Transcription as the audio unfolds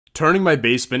Turning my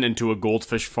basement into a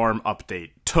goldfish farm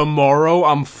update. Tomorrow,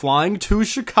 I'm flying to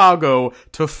Chicago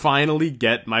to finally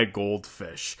get my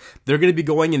goldfish. They're going to be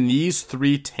going in these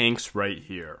 3 tanks right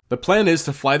here. The plan is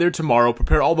to fly there tomorrow,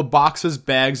 prepare all the boxes,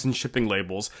 bags, and shipping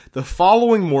labels. The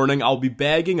following morning, I'll be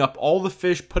bagging up all the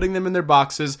fish, putting them in their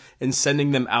boxes, and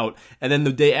sending them out. And then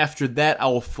the day after that, I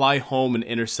will fly home and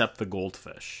intercept the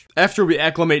goldfish. After we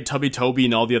acclimate Tubby Toby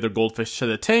and all the other goldfish to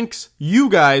the tanks, you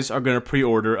guys are going to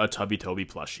pre-order a Tubby Toby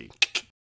plushie.